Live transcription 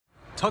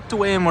Tucked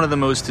away in one of the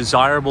most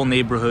desirable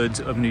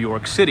neighborhoods of New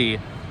York City,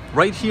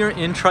 right here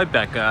in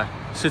Tribeca,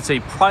 sits a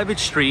private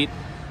street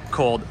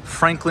called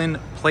Franklin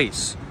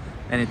Place.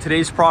 And in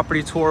today's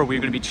property tour, we're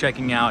going to be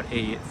checking out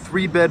a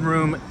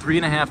 3-bedroom,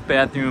 3.5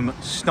 bathroom,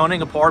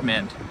 stunning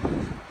apartment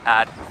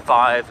at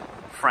 5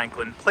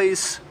 Franklin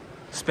Place,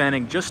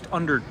 spanning just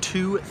under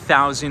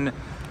 2,000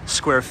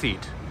 square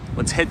feet.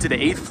 Let's head to the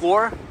 8th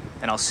floor,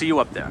 and I'll see you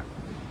up there.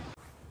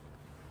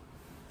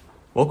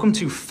 Welcome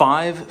to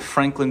 5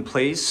 Franklin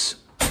Place,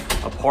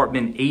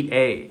 apartment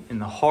 8A in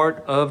the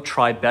heart of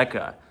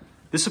Tribeca.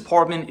 This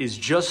apartment is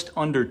just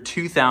under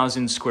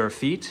 2,000 square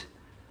feet.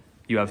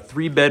 You have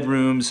 3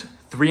 bedrooms,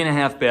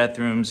 3.5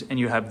 bathrooms, and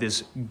you have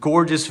this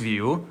gorgeous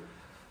view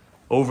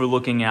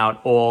overlooking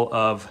out all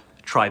of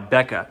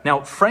Tribeca.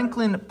 Now,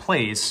 Franklin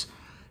Place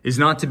is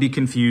not to be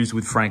confused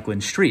with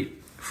Franklin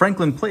Street.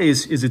 Franklin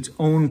Place is its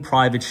own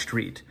private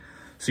street.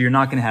 So you're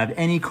not gonna have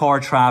any car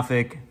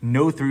traffic,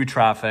 no through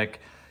traffic.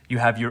 You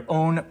have your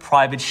own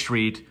private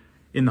street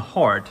in the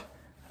heart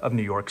of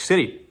New York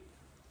City.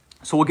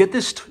 So we'll get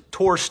this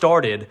tour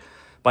started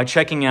by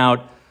checking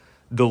out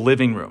the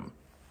living room.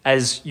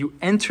 As you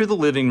enter the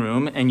living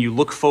room and you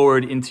look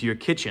forward into your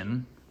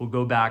kitchen, we'll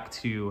go back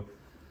to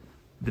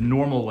the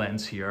normal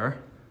lens here.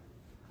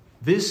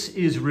 This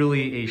is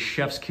really a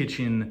chef's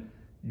kitchen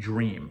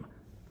dream.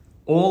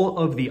 All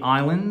of the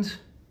island,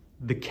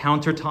 the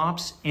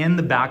countertops, and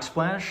the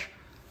backsplash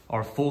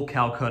are full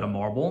Calacatta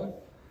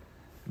marble.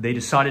 They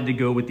decided to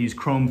go with these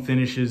chrome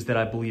finishes that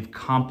I believe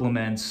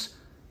complements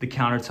the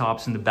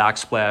countertops and the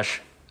backsplash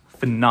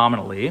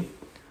phenomenally.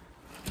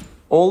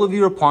 All of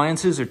your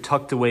appliances are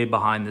tucked away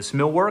behind this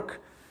millwork.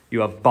 You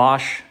have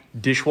Bosch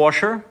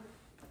dishwasher.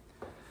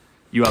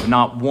 You have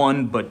not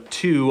 1, but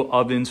 2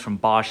 ovens from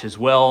Bosch as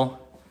well.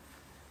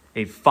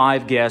 A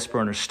 5 gas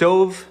burner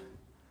stove,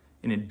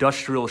 an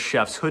industrial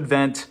chef's hood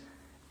vent,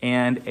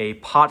 and a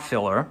pot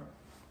filler.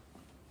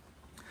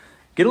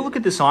 Get a look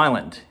at this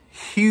island.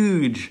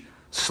 Huge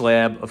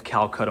slab of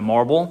Calacatta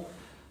marble.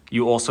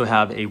 You also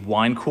have a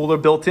wine cooler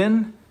built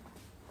in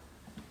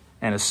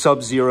and a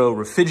Subzero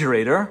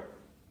refrigerator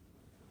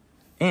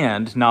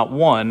and not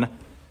 1,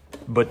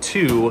 but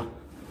 2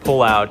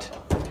 pull-out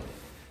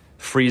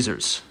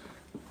freezers.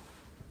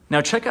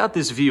 Now check out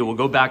this view. We'll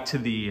go back to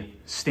the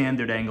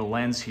standard angle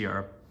lens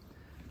here.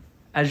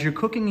 As you're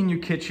cooking in your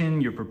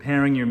kitchen, you're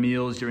preparing your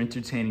meals, you're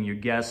entertaining your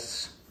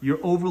guests, you're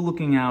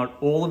overlooking out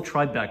all of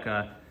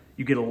Tribeca.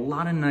 You get a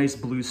lot of nice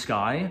blue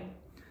sky.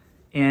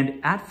 And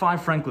at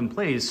 5 Franklin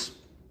Place,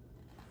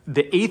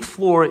 the 8th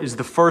floor is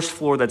the first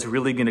floor that's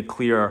really gonna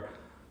clear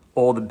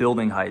all the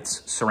building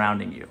heights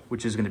surrounding you,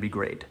 which is gonna be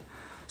great.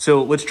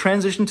 So let's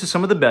transition to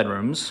some of the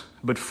bedrooms,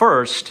 but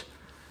first,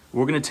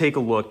 we're gonna take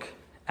a look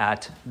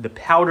at the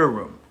powder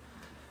room.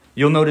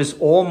 You'll notice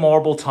all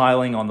marble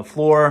tiling on the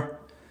floor,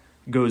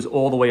 goes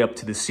all the way up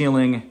to the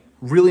ceiling,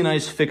 really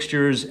nice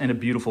fixtures and a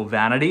beautiful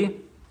vanity.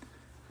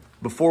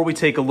 Before we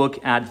take a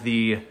look at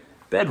the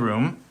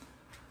bedroom,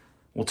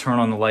 we'll turn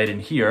on the light in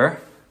here.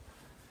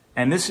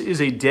 And this is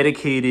a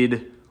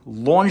dedicated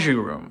laundry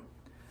room.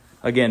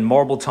 Again,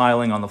 marble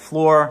tiling on the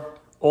floor,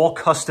 all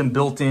custom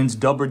built-ins,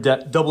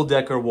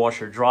 double-decker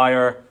washer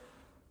dryer.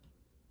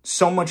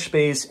 So much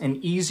space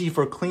and easy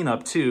for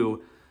cleanup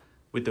too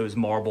with those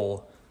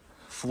marble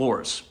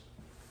floors.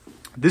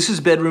 This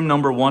is bedroom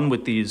number 1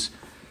 with these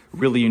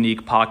really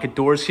unique pocket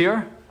doors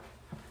here.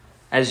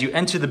 As you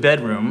enter the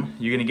bedroom,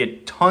 you're gonna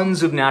get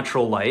tons of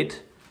natural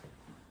light.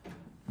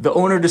 The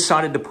owner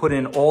decided to put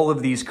in all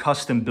of these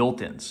custom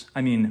built-ins.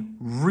 I mean,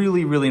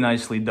 really, really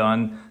nicely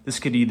done. This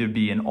could either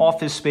be an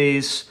office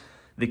space,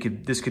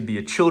 this could be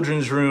a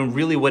children's room,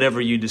 really whatever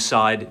you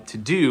decide to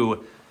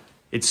do.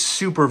 It's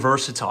super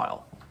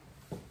versatile.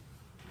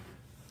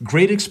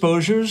 Great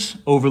exposures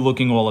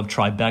overlooking all of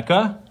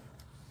Tribeca.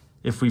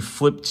 If we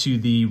flip to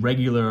the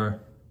regular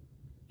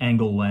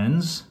angle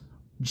lens,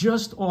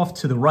 just off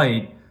to the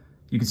right,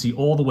 you can see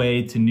all the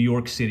way to New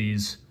York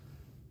City's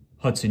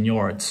Hudson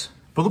Yards.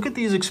 But look at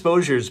these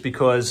exposures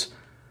because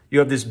you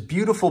have this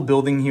beautiful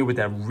building here with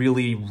that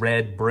really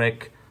red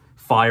brick,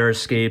 fire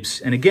escapes.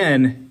 And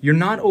again, you're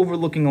not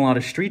overlooking a lot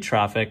of street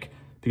traffic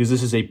because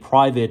this is a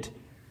private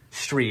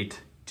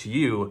street to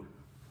you,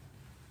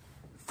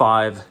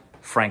 5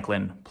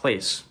 Franklin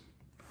Place.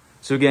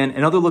 So again,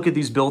 another look at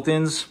these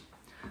built-ins.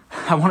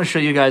 I want to show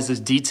you guys this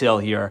detail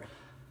here.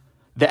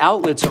 The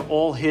outlets are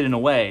all hidden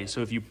away.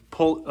 So if you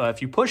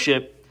push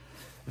it,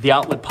 the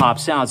outlet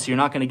pops out. So you're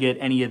not going to get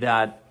any of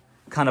that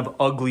kind of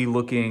ugly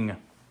looking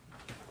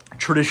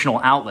traditional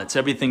outlets.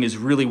 Everything is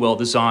really well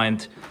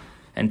designed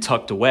and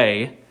tucked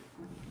away.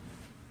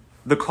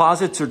 The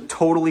closets are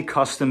totally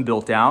custom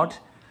built out.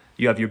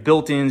 You have your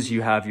built-ins,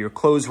 you have your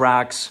clothes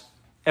racks,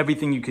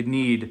 everything you could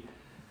need,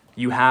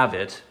 you have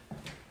it.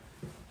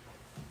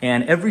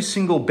 And every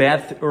single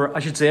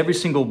every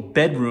single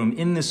bedroom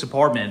in this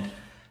apartment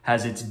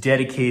has its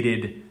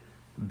dedicated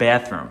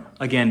bathroom.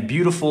 Again,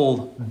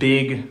 beautiful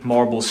big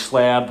marble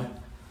slab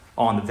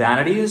on the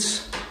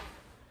vanities.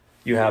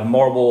 You have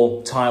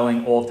marble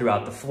tiling all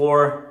throughout the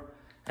floor.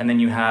 And then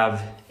you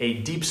have a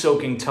deep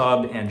soaking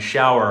tub and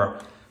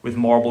shower with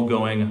marble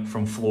going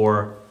from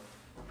floor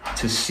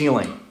to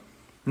ceiling.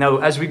 Now,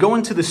 as we go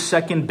into the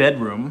second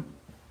bedroom,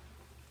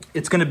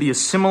 it's going to be a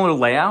similar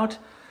layout,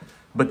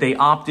 but they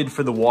opted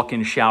for the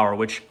walk-in shower,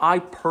 which I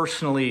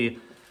personally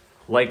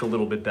like a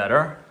little bit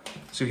better.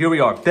 So here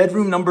we are,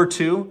 bedroom number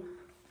 2,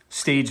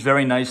 staged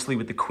very nicely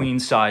with the queen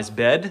size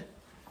bed.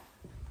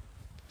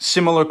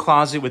 Similar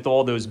closet with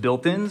all those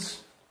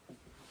built-ins,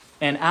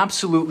 and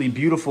absolutely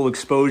beautiful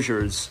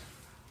exposures.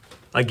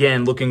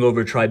 Again, looking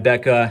over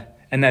Tribeca,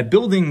 and that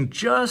building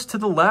just to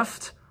the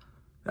left,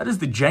 that is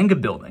the Jenga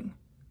building.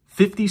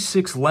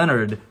 56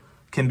 Leonard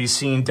can be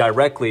seen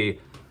directly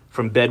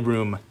from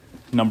bedroom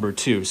number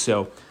 2.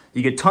 So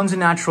you get tons of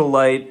natural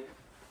light,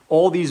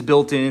 all these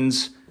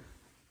built-ins,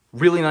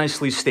 really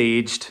nicely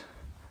staged,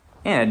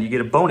 and you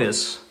get a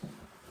bonus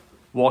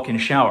walk-in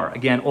shower.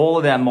 Again, all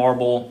of that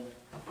marble,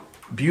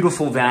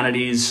 beautiful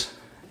vanities,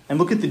 and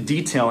look at the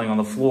detailing on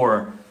the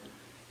floor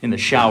in the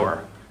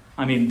shower.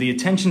 I mean, the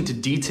attention to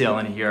detail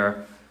in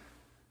here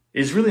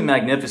is really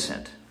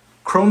magnificent.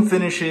 Chrome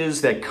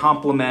finishes that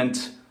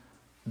complement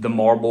the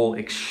marble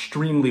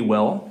extremely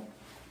well.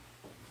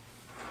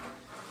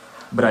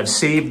 But I've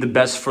saved the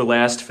best for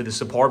last for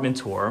this apartment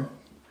tour.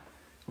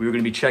 We were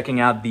going to be checking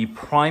out the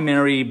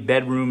primary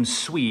bedroom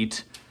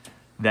suite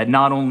that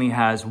not only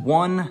has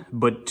 1,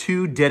 but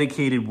 2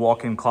 dedicated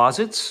walk-in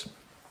closets.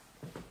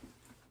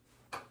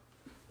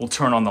 We'll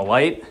turn on the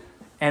light,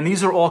 and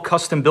these are all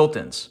custom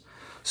built-ins.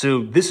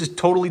 So this is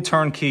totally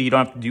turnkey. You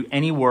don't have to do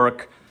any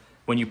work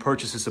when you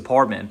purchase this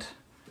apartment.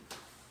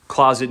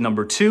 Closet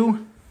number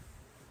 2,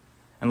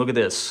 and look at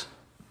this.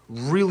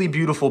 Really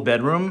beautiful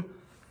bedroom.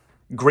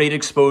 Great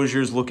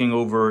exposures looking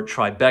over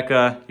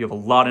Tribeca. You have a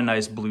lot of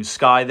nice blue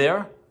sky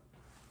there.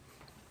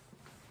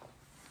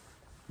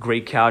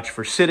 Great couch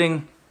for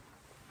sitting.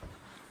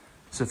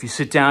 So if you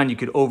sit down, you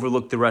could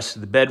overlook the rest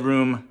of the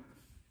bedroom.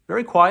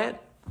 Very quiet,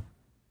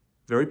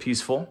 very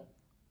peaceful,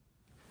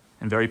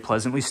 and very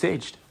pleasantly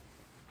staged.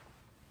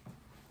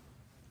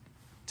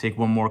 Take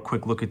one more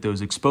quick look at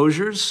those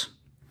exposures.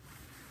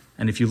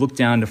 And if you look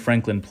down to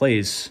Franklin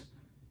Place,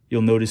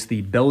 you'll notice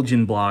the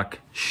Belgian block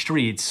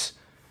streets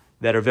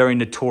that are very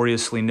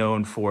notoriously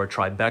known for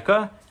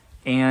Tribeca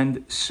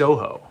and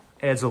Soho.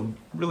 Adds a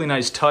really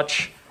nice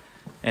touch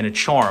and a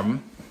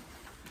charm.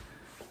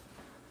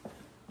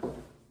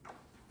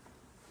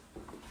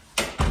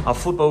 I'll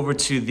flip over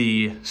to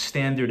the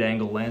standard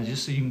angle lens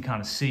just so you can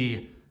kind of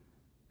see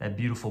that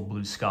beautiful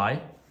blue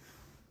sky.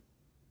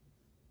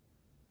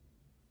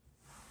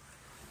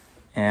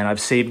 And I've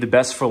saved the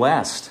best for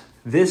last.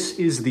 This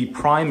is the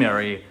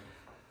primary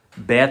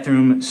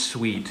bathroom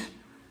suite,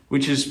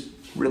 which is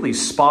really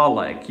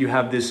spa-like. You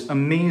have this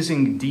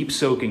amazing deep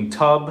soaking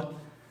tub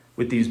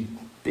with these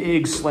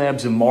big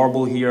slabs of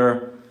marble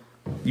here.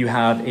 You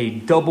have a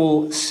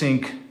double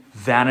sink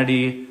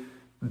vanity,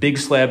 big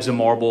slabs of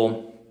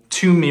marble,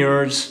 2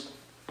 mirrors.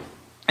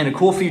 And a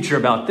cool feature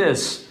about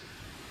this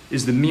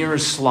is the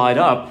mirrors slide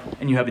up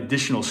and you have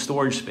additional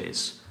storage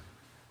space,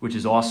 which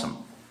is awesome.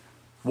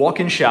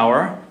 Walk-in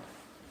shower.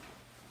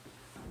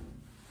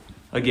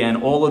 Again,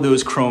 all of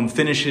those chrome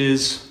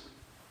finishes,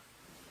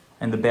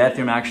 and the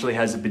bathroom actually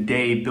has a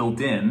bidet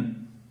built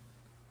in.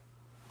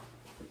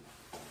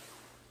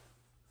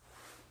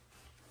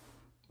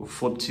 We'll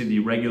flip to the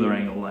regular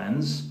angle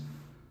lens,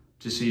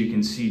 just so you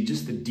can see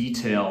just the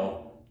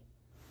detail.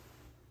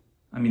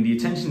 I mean, the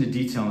attention to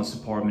detail in this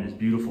apartment is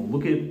beautiful.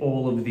 Look at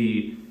all of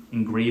the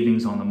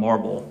engravings on the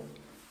marble.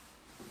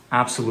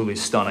 Absolutely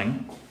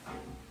stunning.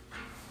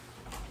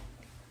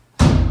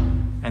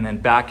 And then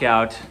back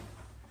out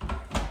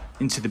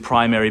into the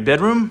primary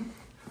bedroom.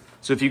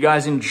 So if you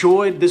guys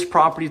enjoyed this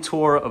property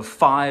tour of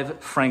 5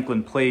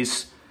 Franklin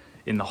Place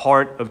in the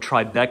heart of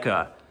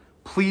Tribeca,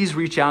 please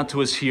reach out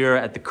to us here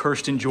at the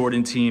Kirsten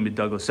Jordan team at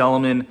Douglas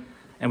Elliman,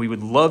 and we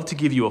would love to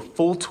give you a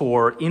full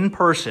tour in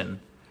person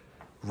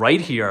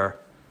right here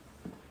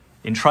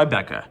in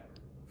Tribeca.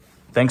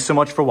 Thanks so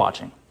much for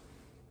watching.